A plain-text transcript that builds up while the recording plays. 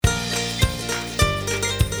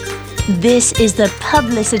This is the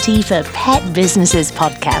Publicity for Pet Businesses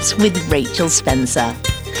podcast with Rachel Spencer.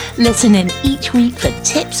 Listen in each week for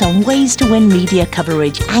tips on ways to win media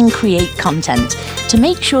coverage and create content to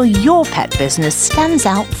make sure your pet business stands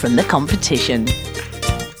out from the competition.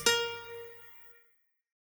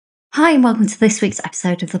 Hi and welcome to this week's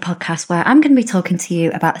episode of the podcast where I'm going to be talking to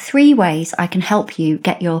you about 3 ways I can help you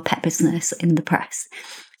get your pet business in the press.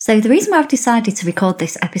 So the reason why I've decided to record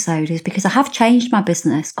this episode is because I have changed my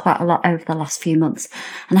business quite a lot over the last few months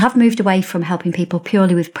and I have moved away from helping people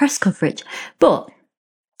purely with press coverage, but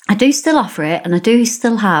I do still offer it and I do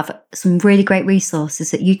still have some really great resources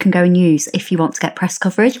that you can go and use if you want to get press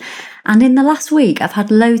coverage. And in the last week, I've had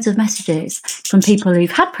loads of messages from people who've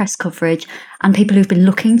had press coverage and people who've been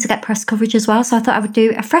looking to get press coverage as well. So I thought I would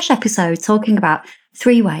do a fresh episode talking about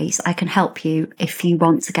 3 ways I can help you if you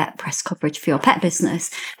want to get press coverage for your pet business,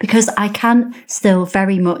 because I can still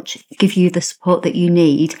very much give you the support that you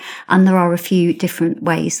need. And there are a few different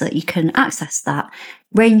ways that you can access that,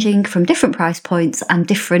 ranging from different price points and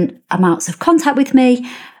different amounts of contact with me.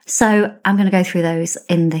 So I'm going to go through those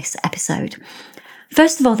in this episode.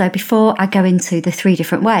 First of all, though, before I go into the 3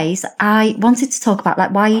 different ways, I wanted to talk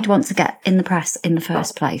about why you'd want to get in the press in the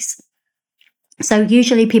first place. So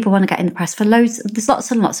usually people want to get in the press for there's lots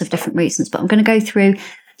and lots of different reasons, but I'm going to go through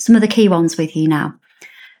some of the key ones with you now.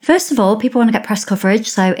 First of all, people want to get press coverage.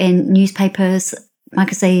 So in newspapers,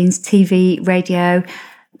 magazines, TV, radio,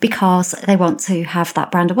 because they want to have that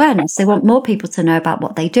brand awareness. They want more people to know about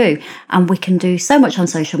what they do. And we can do so much on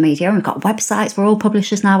social media. And we've got websites. We're all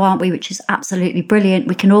publishers now, aren't we? Which is absolutely brilliant.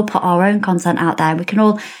 We can all put our own content out there. We can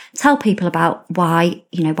all tell people about why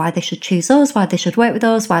they should choose us, why they should work with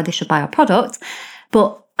us, why they should buy our product.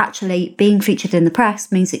 But actually being featured in the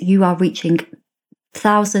press means that you are reaching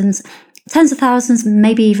thousands, tens of thousands,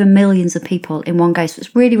 maybe even millions of people in one go. So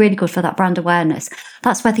it's really, really good for that brand awareness.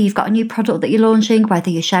 That's whether you've got a new product that you're launching, whether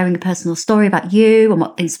you're sharing a personal story about you and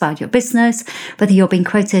what inspired your business, whether you're being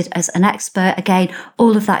quoted as an expert. Again,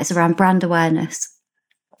 all of that is around brand awareness.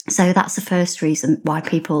 So that's the first reason why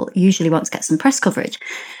people usually want to get some press coverage.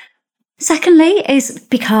 Secondly, is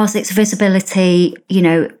because it's visibility,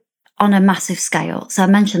 on a massive scale. So I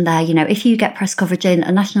mentioned there, if you get press coverage in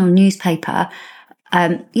a national newspaper,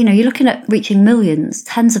 you're looking at reaching millions,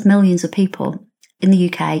 tens of millions of people in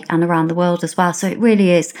the UK and around the world as well. So it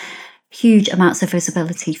really is huge amounts of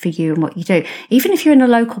visibility for you and what you do. Even if you're in a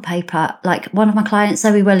local paper, like one of my clients,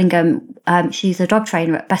 Zoe Willingham, she's a dog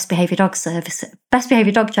trainer at Best Behaviour Dog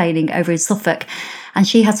Training over in Suffolk. And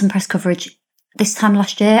she had some press coverage this time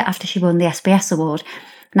last year after she won the SBS award.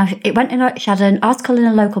 Now, she had an article in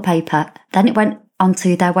a local paper, then it went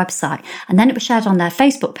onto their website, and then it was shared on their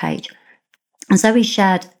Facebook page. And Zoe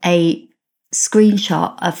shared a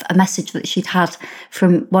screenshot of a message that she'd had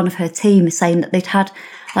from one of her team saying that they'd had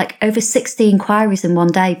over 60 inquiries in one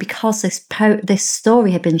day because this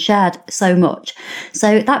story had been shared so much.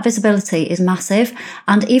 So that visibility is massive.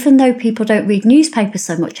 And even though people don't read newspapers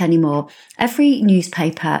so much anymore, every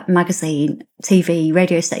newspaper, magazine, TV,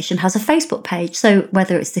 radio station has a Facebook page. So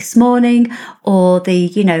whether it's This Morning or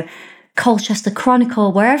the, Colchester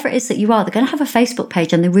Chronicle, wherever it is that you are, they're going to have a Facebook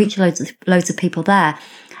page and they reach loads of people there.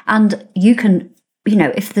 And you can,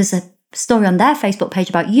 if there's a story on their Facebook page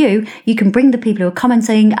about you, you can bring the people who are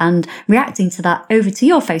commenting and reacting to that over to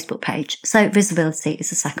your Facebook page. So visibility is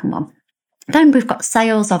the second one. Then we've got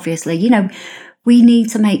sales, obviously. We need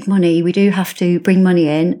to make money. We do have to bring money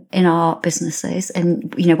in our businesses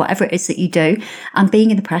and, whatever it is that you do. And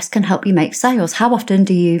being in the press can help you make sales. How often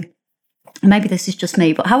do you, maybe this is just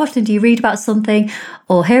me, but how often do you read about something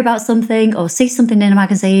or hear about something or see something in a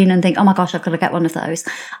magazine and think, oh my gosh, I've got to get one of those?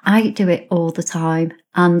 I do it all the time.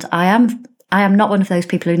 And I am not one of those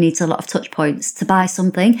people who needs a lot of touch points to buy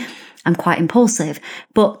something. I'm quite impulsive,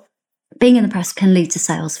 but being in the press can lead to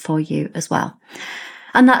sales for you as well.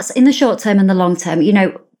 And that's in the short term and the long term.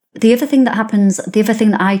 The other thing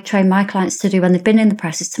that I train my clients to do when they've been in the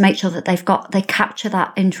press is to make sure that they capture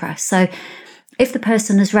that interest. So if the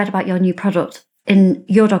person has read about your new product in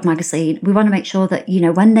your dog magazine, we want to make sure that,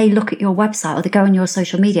 when they look at your website or they go on your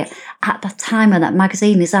social media, at that time when that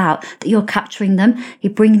magazine is out, that you're capturing them,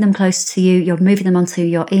 you're bringing them closer to you, you're moving them onto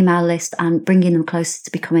your email list and bringing them closer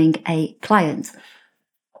to becoming a client.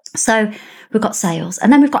 So we've got sales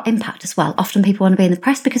and then we've got impact as well. Often people want to be in the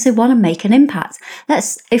press because they want to make an impact.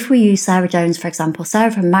 If we use Sarah Jones, for example,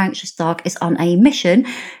 Sarah from My Anxious Dog is on a mission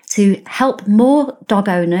to help more dog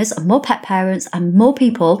owners and more pet parents and more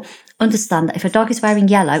people understand that if a dog is wearing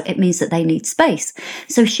yellow, it means that they need space.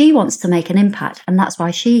 So she wants to make an impact. And that's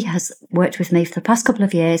why she has worked with me for the past couple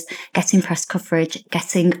of years, getting press coverage,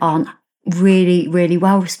 getting on really, really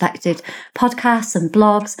well-respected podcasts and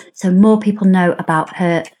blogs, so more people know about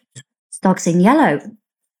her Dogs in Yellow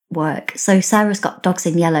work. So Sarah's got Dogs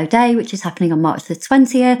in Yellow Day, which is happening on March the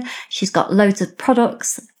 20th. She's got loads of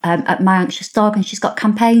products at My Anxious Dog, and she's got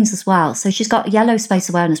campaigns as well. So she's got yellow space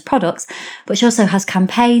awareness products, but she also has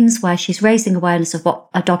campaigns where she's raising awareness of what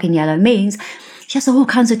a dog in yellow means. She has all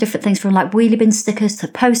kinds of different things, from like wheelie bin stickers to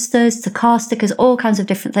posters to car stickers, all kinds of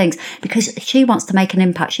different things, because she wants to make an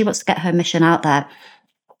impact. She wants to get her mission out there.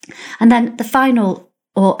 And then the final,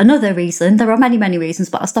 or another reason, there are many, many reasons,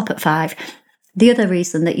 but I'll stop at 5. The other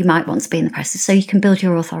reason that you might want to be in the press is so you can build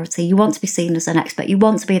your authority. You want to be seen as an expert. You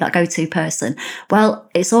want to be that go-to person. Well,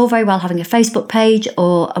 it's all very well having a Facebook page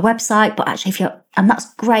or a website, but actually and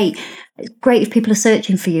that's great. It's great if people are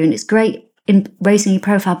searching for you, and it's great in raising your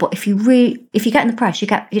profile. But if you get in the press,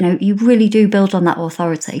 you really do build on that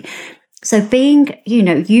authority. So being,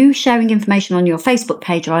 you sharing information on your Facebook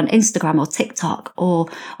page or on Instagram or TikTok or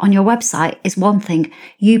on your website is one thing.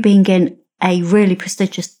 You being in a really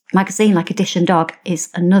prestigious magazine like Edition Dog is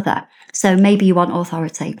another. So maybe you want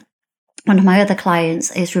authority. One of my other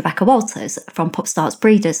clients is Rebecca Walters from Pup Starts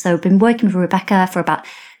Breeders. So I've been working with Rebecca for about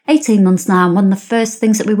 18 months now. And one of the first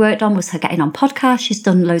things that we worked on was her getting on podcasts. She's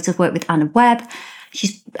done loads of work with Anna Webb.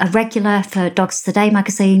 She's a regular for Dogs Today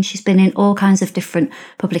magazine. She's been in all kinds of different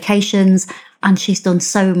publications, and she's done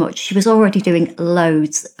so much. She was already doing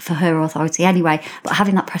loads for her authority anyway, but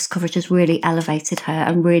having that press coverage has really elevated her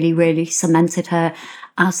and really, really cemented her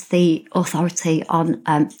as the authority on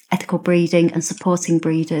ethical breeding and supporting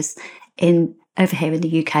breeders over here in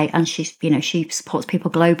the UK. And she supports people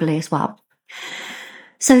globally as well.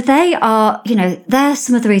 So they are, they're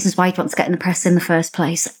some of the reasons why you'd want to get in the press in the first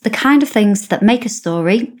place. The kind of things that make a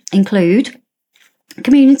story include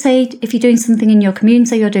community. If you're doing something in your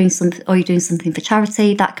community, you're doing something for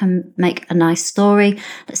charity, that can make a nice story.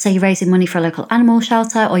 Let's say you're raising money for a local animal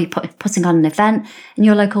shelter, or you're putting on an event in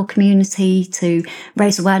your local community to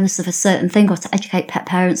raise awareness of a certain thing or to educate pet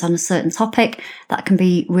parents on a certain topic. That can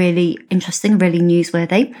be really interesting, really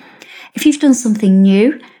newsworthy. If you've done something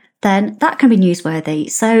new, then that can be newsworthy.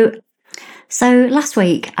 So last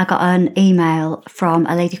week I got an email from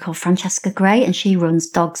a lady called Francesca Gray, and she runs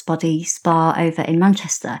Dog's Body Spa over in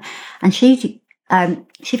Manchester. And she'd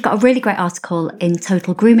got a really great article in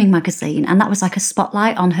Total Grooming magazine, and that was like a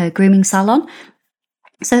spotlight on her grooming salon.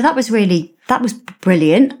 So that was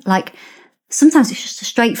brilliant. Like, sometimes it's just a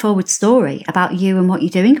straightforward story about you and what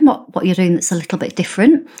you're doing and what you're doing that's a little bit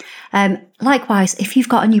different. Likewise, if you've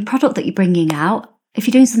got a new product that you're bringing out, if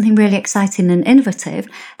you're doing something really exciting and innovative,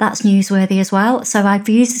 that's newsworthy as well. So I've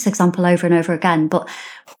used this example over and over again, but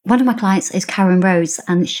one of my clients is Karen Rose,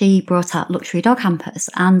 and she brought out luxury dog hampers,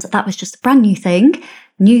 and that was just a brand new thing,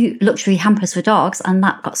 new luxury hampers for dogs, and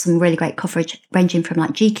that got some really great coverage, ranging from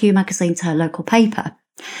like GQ magazine to her local paper.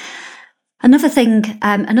 Another thing,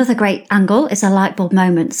 another great angle is a light bulb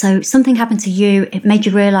moment. So something happened to you, it made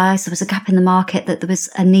you realise there was a gap in the market, that there was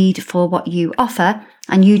a need for what you offer,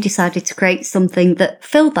 and you decided to create something that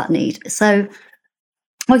filled that need. So,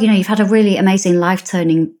 you've had a really amazing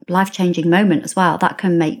life-changing moment as well. That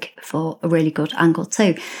can make for a really good angle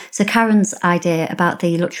too. So Karen's idea about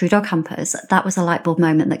the luxury dog hampers, that was a light bulb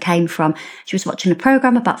moment that came from, she was watching a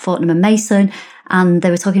programme about Fortnum & Mason, and they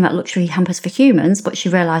were talking about luxury hampers for humans, but she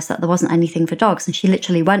realised that there wasn't anything for dogs. And she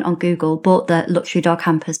literally went on Google, bought the luxury dog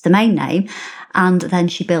hampers domain name, and then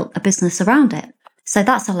she built a business around it. So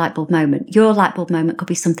that's a light bulb moment. Your light bulb moment could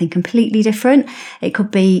be something completely different. It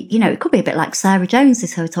could be, it could be a bit like Sarah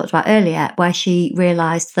Jones, who I talked about earlier, where she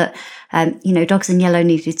realised that, Dogs in Yellow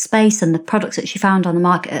needed space, and the products that she found on the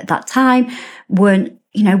market at that time weren't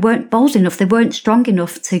bold enough. They weren't strong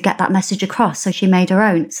enough to get that message across. So she made her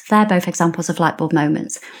own. So they're both examples of light bulb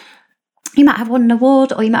moments. You might have won an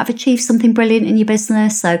award, or you might have achieved something brilliant in your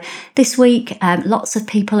business. So this week, lots of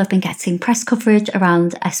people have been getting press coverage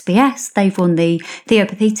around SBS. They've won the Theo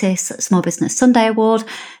Papitis Small Business Sunday Award.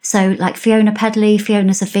 So like Fiona Pedley,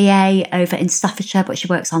 Fiona's a VA over in Staffordshire, but she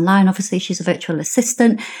works online. Obviously, she's a virtual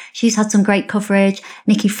assistant. She's had some great coverage.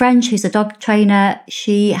 Nikki French, who's a dog trainer,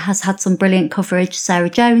 she has had some brilliant coverage. Sarah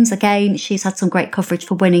Jones, again, she's had some great coverage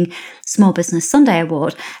for winning Small Business Sunday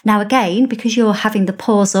Award. Now, again, because you're having the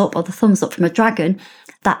paws up or the thumbs up from a dragon,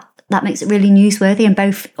 that makes it really newsworthy.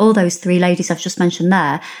 And all those 3 ladies I've just mentioned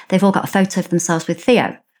there, they've all got a photo of themselves with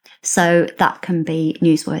Theo. So that can be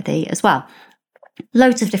newsworthy as well.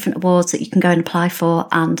 Loads of different awards that you can go and apply for,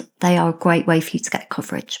 and they are a great way for you to get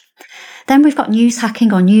coverage. Then we've got news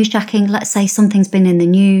hacking or newsjacking. Let's say something's been in the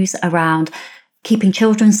news around keeping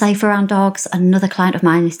children safe around dogs. Another client of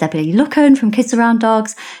mine is Debbie Lucken from Kids Around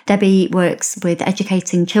Dogs. Debbie works with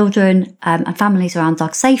educating children and families around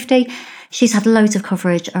dog safety. She's had loads of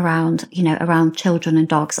coverage around children and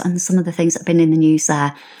dogs and some of the things that have been in the news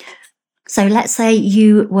there. So let's say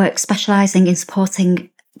you work specialising in supporting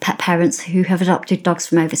pet parents who have adopted dogs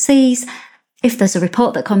from overseas. If there's a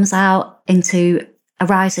report that comes out into a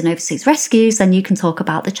rise in overseas rescues, then you can talk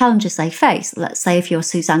about the challenges they face. Let's say if you're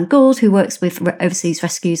Suzanne Gould, who works with overseas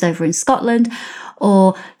rescues over in Scotland,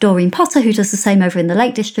 or Doreen Potter, who does the same over in the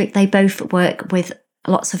Lake District, they both work with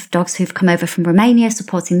lots of dogs who've come over from Romania,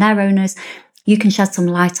 supporting their owners. You can shed some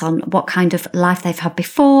light on what kind of life they've had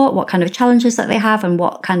before, what kind of challenges that they have, and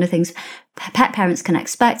what kind of things pet parents can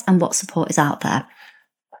expect, and what support is out there.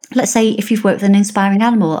 Let's say if you've worked with an inspiring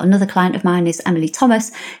animal, another client of mine is Emily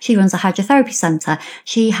Thomas. She runs a hydrotherapy centre.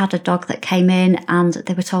 She had a dog that came in and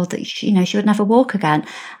they were told that she would never walk again.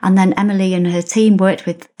 And then Emily and her team worked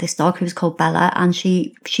with this dog who was called Bella, and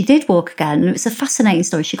she did walk again. And it was a fascinating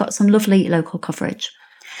story. She got some lovely local coverage.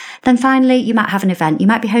 Then finally, you might have an event. You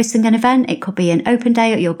might be hosting an event. It could be an open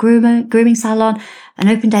day at your grooming salon, an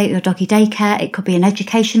open day at your doggy daycare. It could be an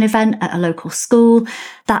education event at a local school.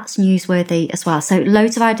 That's newsworthy as well. So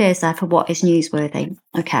loads of ideas there for what is newsworthy.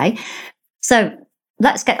 Okay. So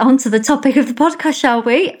let's get on to the topic of the podcast, shall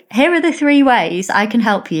we? Here are the 3 ways I can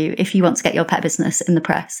help you if you want to get your pet business in the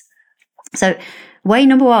press. So way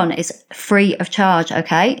number 1 is free of charge.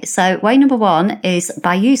 Okay. So way number 1 is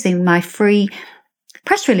by using my free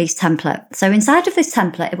press release template. So inside of this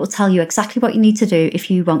template, it will tell you exactly what you need to do if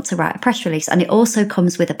you want to write a press release. And it also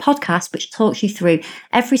comes with a podcast, which talks you through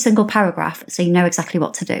every single paragraph so you know exactly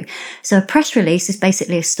what to do. So a press release is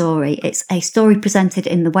basically a story. It's a story presented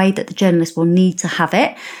in the way that the journalist will need to have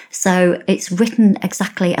it. So it's written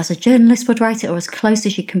exactly as a journalist would write it, or as close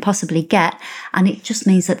as you can possibly get. And it just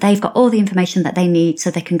means that they've got all the information that they need so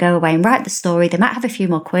they can go away and write the story. They might have a few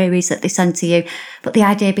more queries that they send to you, but the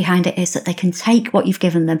idea behind it is that they can take what you've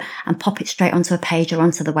given them and pop it straight onto a page or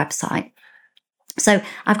onto the website. So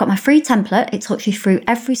I've got my free template. It talks you through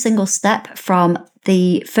every single step from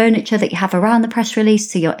the furniture that you have around the press release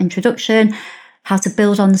to your introduction, how to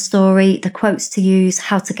build on the story, the quotes to use,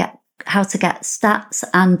 how to get stats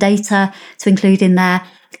and data to include in there,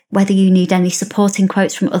 whether you need any supporting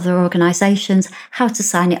quotes from other organisations, how to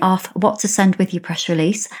sign it off, what to send with your press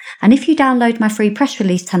release. And if you download my free press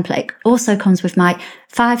release template, it also comes with my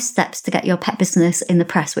 5 steps to get your pet business in the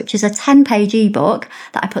press, which is a 10-page ebook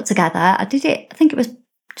that I put together. I did it, I think it was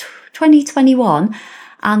 2021,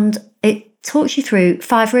 and it talks you through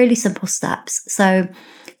 5 really simple steps. So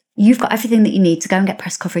you've got everything that you need to go and get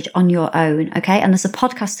press coverage on your own, okay? And there's a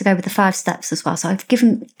podcast to go with the 5 steps as well. So I've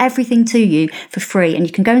given everything to you for free, and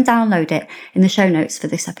you can go and download it in the show notes for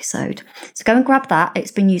this episode. So go and grab that.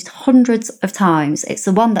 It's been used hundreds of times. It's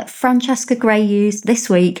the one that Francesca Gray used this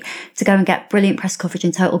week to go and get brilliant press coverage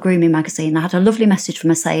in Total Grooming magazine. I had a lovely message from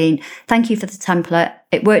her saying, thank you for the template.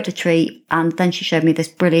 It worked a treat. And then she showed me this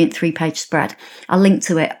brilliant 3-page spread. I'll link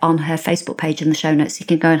to it on her Facebook page in the show notes. So you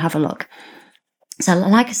can go and have a look. So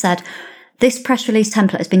like I said, this press release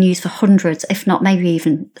template has been used for hundreds, if not maybe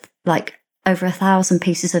even like over 1,000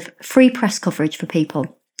 pieces of free press coverage for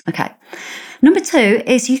people. Okay. Number 2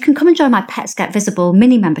 is you can come and join my Pets Get Visible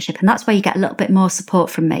mini membership, and that's where you get a little bit more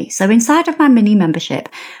support from me. So inside of my mini membership,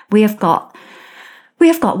 we have got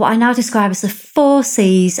what I now describe as the 4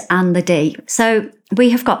 C's and the D. So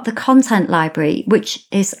we have got the content library, which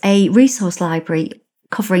is a resource library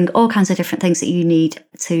covering all kinds of different things that you need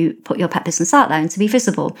to put your pet business out there and to be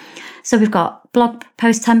visible. So we've got blog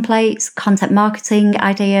post templates, content marketing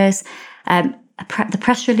ideas, the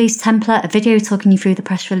press release template, a video talking you through the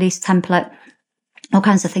press release template, all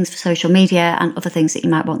kinds of things for social media and other things that you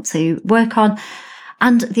might want to work on.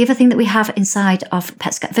 And the other thing that we have inside of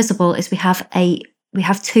Pets Get Visible is we have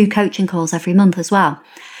 2 coaching calls every month as well.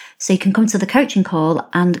 So you can come to the coaching call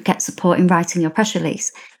and get support in writing your press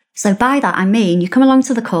release. So by that, I mean, you come along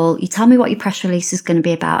to the call, you tell me what your press release is going to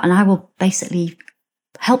be about, and I will basically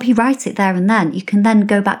help you write it there and then. You can then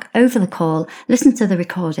go back over the call, listen to the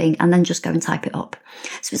recording, and then just go and type it up.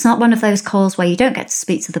 So it's not one of those calls where you don't get to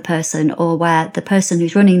speak to the person or where the person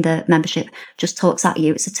who's running the membership just talks at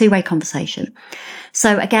you. It's a 2-way conversation.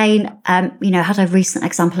 So again, I had a recent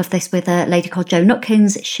example of this with a lady called Jo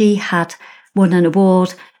Nutkins. She had won an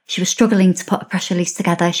award. She was struggling to put a press release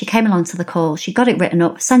together. She came along to the call. She got it written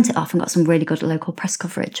up, sent it off, and got some really good local press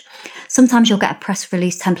coverage. Sometimes you'll get a press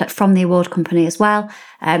release template from the award company as well.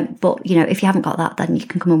 But, if you haven't got that, then you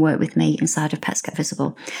can come and work with me inside of Pets Get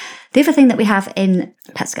Visible. The other thing that we have in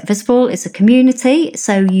Pets Get Visible is a community.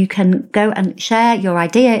 So you can go and share your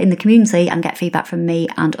idea in the community and get feedback from me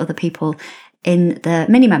and other people in the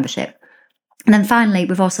mini membership. And then finally,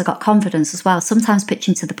 we've also got confidence as well. Sometimes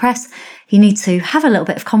pitching to the press, you need to have a little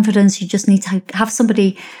bit of confidence. You just need to have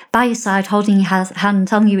somebody by your side holding your hand,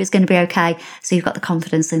 telling you it's going to be okay. So you've got the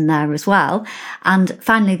confidence in there as well. And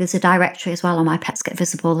finally, there's a directory as well on My Pets Get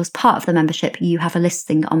Visible. As part of the membership, you have a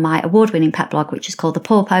listing on my award-winning pet blog, which is called The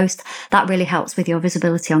Paw Post. That really helps with your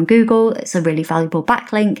visibility on Google. It's a really valuable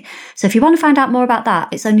backlink. So if you want to find out more about that,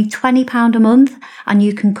 it's only £20 a month, and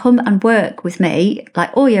you can come and work with me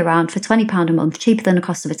like all year round for £20 a month, cheaper than the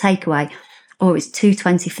cost of a takeaway, or it's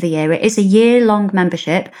 $220 for the year. It is a year-long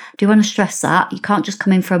membership. I do want to stress that. You can't just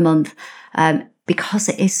come in for a month. Because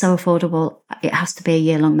it is so affordable, it has to be a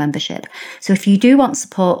year-long membership. So if you do want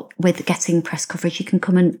support with getting press coverage, you can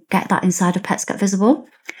come and get that inside of Pets Get Visible.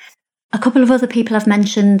 A couple of other people I've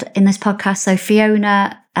mentioned in this podcast. So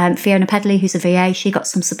Fiona Pedley, who's a VA, she got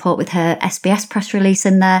some support with her SBS press release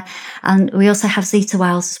in there. And we also have Zita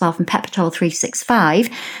Wells as well from Pet Patrol 365.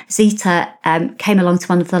 Zita came along to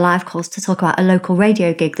one of the live calls to talk about a local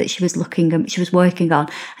radio gig that she was working on.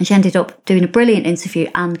 And she ended up doing a brilliant interview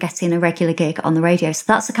and getting a regular gig on the radio. So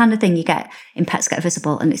that's the kind of thing you get in Pets Get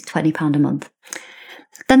Visible, and it's £20 a month.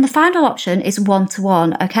 Then the final option is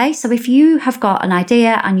one-to-one. Okay, so if you have got an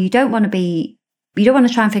idea and you don't want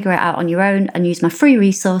to try and figure it out on your own and use my free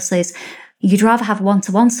resources, you'd rather have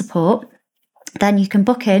one-to-one support, then you can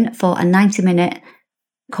book in for a 90-minute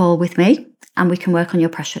call with me and we can work on your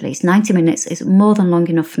press release. 90 minutes is more than long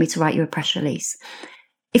enough for me to write you a press release.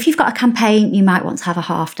 If you've got a campaign, you might want to have a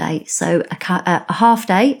half day. So a half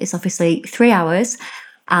day is obviously 3 hours,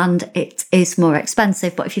 and it is more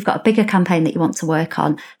expensive. But if you've got a bigger campaign that you want to work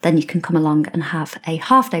on, then you can come along and have a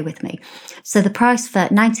half day with me. So the price for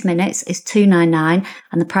 90 minutes is $299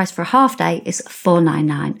 and the price for a half day is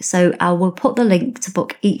 $499. So I will put the link to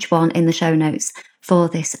book each one in the show notes for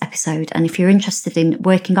this episode. And if you're interested in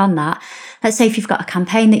working on that, let's say if you've got a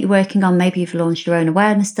campaign that you're working on, maybe you've launched your own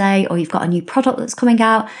awareness day, or you've got a new product that's coming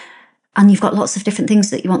out, and you've got lots of different things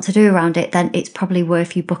that you want to do around it, then it's probably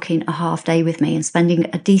worth you booking a half day with me and spending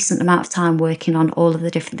a decent amount of time working on all of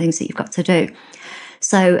the different things that you've got to do.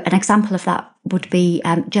 So an example of that would be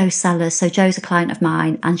Jo Sellers. So Jo's a client of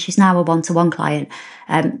mine and she's now a one-to-one client,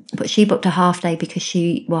 but she booked a half day because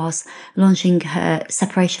she was launching her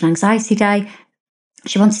separation anxiety day.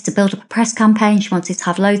 She wanted to build up a press campaign. She wanted to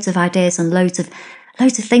have loads of ideas and loads of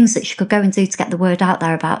things that she could go and do to get the word out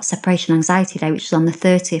there about Separation Anxiety Day, which is on the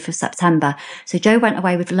 30th of September. So Jo went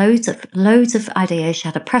away with loads of ideas. She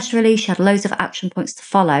had a press release. She had loads of action points to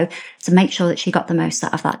follow to make sure that she got the most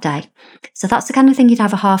out of that day. So that's the kind of thing you'd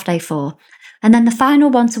have a half day for. And then the final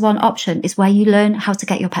one-to-one option is where you learn how to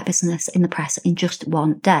get your pet business in the press in just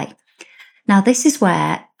one day. Now, this is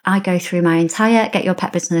where I go through my entire Get Your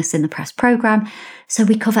Pet Business in the Press program. So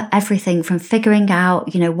we cover everything from figuring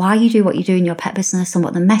out, why you do what you do in your pet business and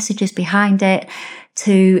what the message is behind it,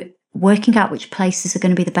 to working out which places are going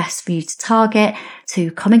to be the best for you to target, to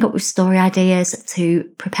coming up with story ideas, to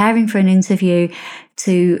preparing for an interview,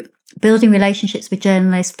 to building relationships with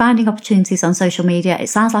journalists, finding opportunities on social media. It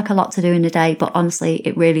sounds like a lot to do in a day, but honestly,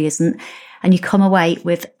 it really isn't. And you come away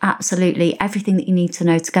with absolutely everything that you need to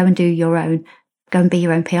know to go and be your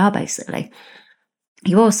own PR, basically.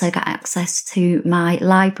 You also get access to my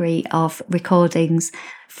library of recordings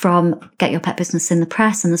from Get Your Pet Business in the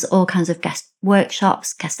Press, and there's all kinds of guest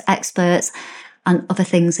workshops, guest experts, and other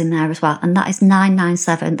things in there as well. And that is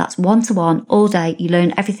 $997. That's one-to-one all day. You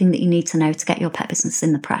learn everything that you need to know to get your pet business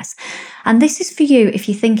in the press. And this is for you if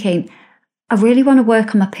you're thinking, I really want to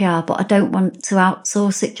work on my PR, but I don't want to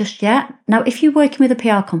outsource it just yet. Now, if you're working with a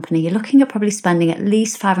PR company, you're looking at probably spending at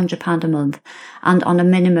least £500 a month and on a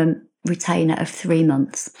minimum retainer of 3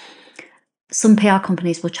 months. Some PR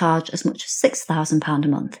companies will charge as much as £6,000 a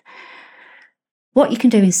month. What you can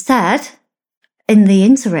do instead, in the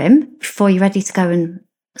interim, before you're ready to go and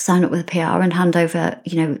sign up with a PR and hand over,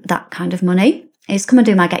 that kind of money, is come and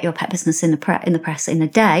do my Get Your Pet Business in the Press in a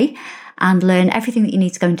day and learn everything that you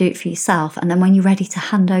need to go and do it for yourself. And then when you're ready to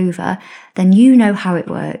hand over, then you know how it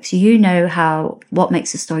works. You know what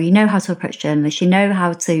makes a story. You know how to approach journalists. You know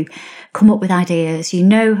how to come up with ideas. You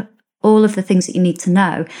know all of the things that you need to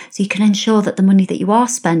know. So you can ensure that the money that you are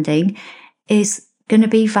spending is going to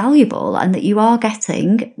be valuable and that you are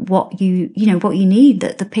getting what you need,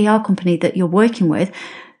 that the PR company that you're working with,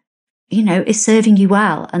 is serving you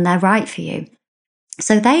well and they're right for you.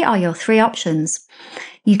 So they are your 3 options.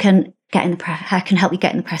 You can get in the press. I can help you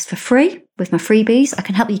get in the press for free with my freebies. I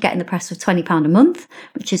can help you get in the press for £20 a month,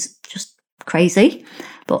 which is just crazy,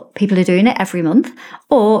 but people are doing it every month.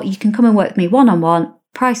 Or you can come and work with me one-on-one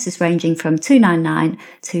prices ranging from $299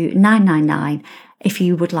 to $999 if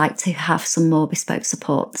you would like to have some more bespoke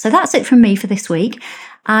support. So that's it from me for this week.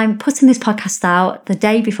 I'm putting this podcast out the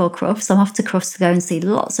day before Crufts. I'm off to Crufts to go and see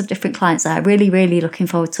lots of different clients there. Really, really looking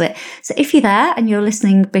forward to it. So if you're there and you're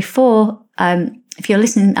listening if you're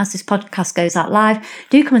listening as this podcast goes out live,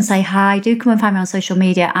 do come and say hi. Do come and find me on social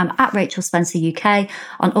media. I'm at Rachel Spencer UK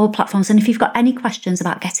on all platforms. And if you've got any questions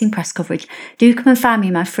about getting press coverage, do come and find me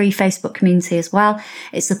in my free Facebook community as well.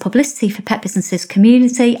 It's the Publicity for Pet Businesses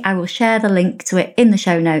community. I will share the link to it in the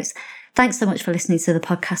show notes. Thanks so much for listening to the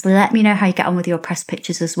podcast. Let me know how you get on with your press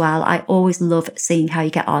pictures as well. I always love seeing how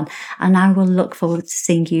you get on. And I will look forward to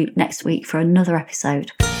seeing you next week for another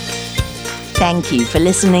episode. Thank you for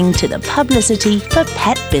listening to the Publicity for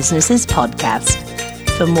Pet Businesses podcast.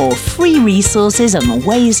 For more free resources and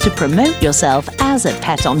ways to promote yourself as a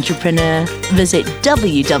pet entrepreneur, visit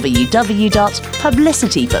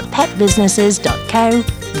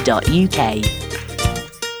www.publicityforpetbusinesses.co.uk.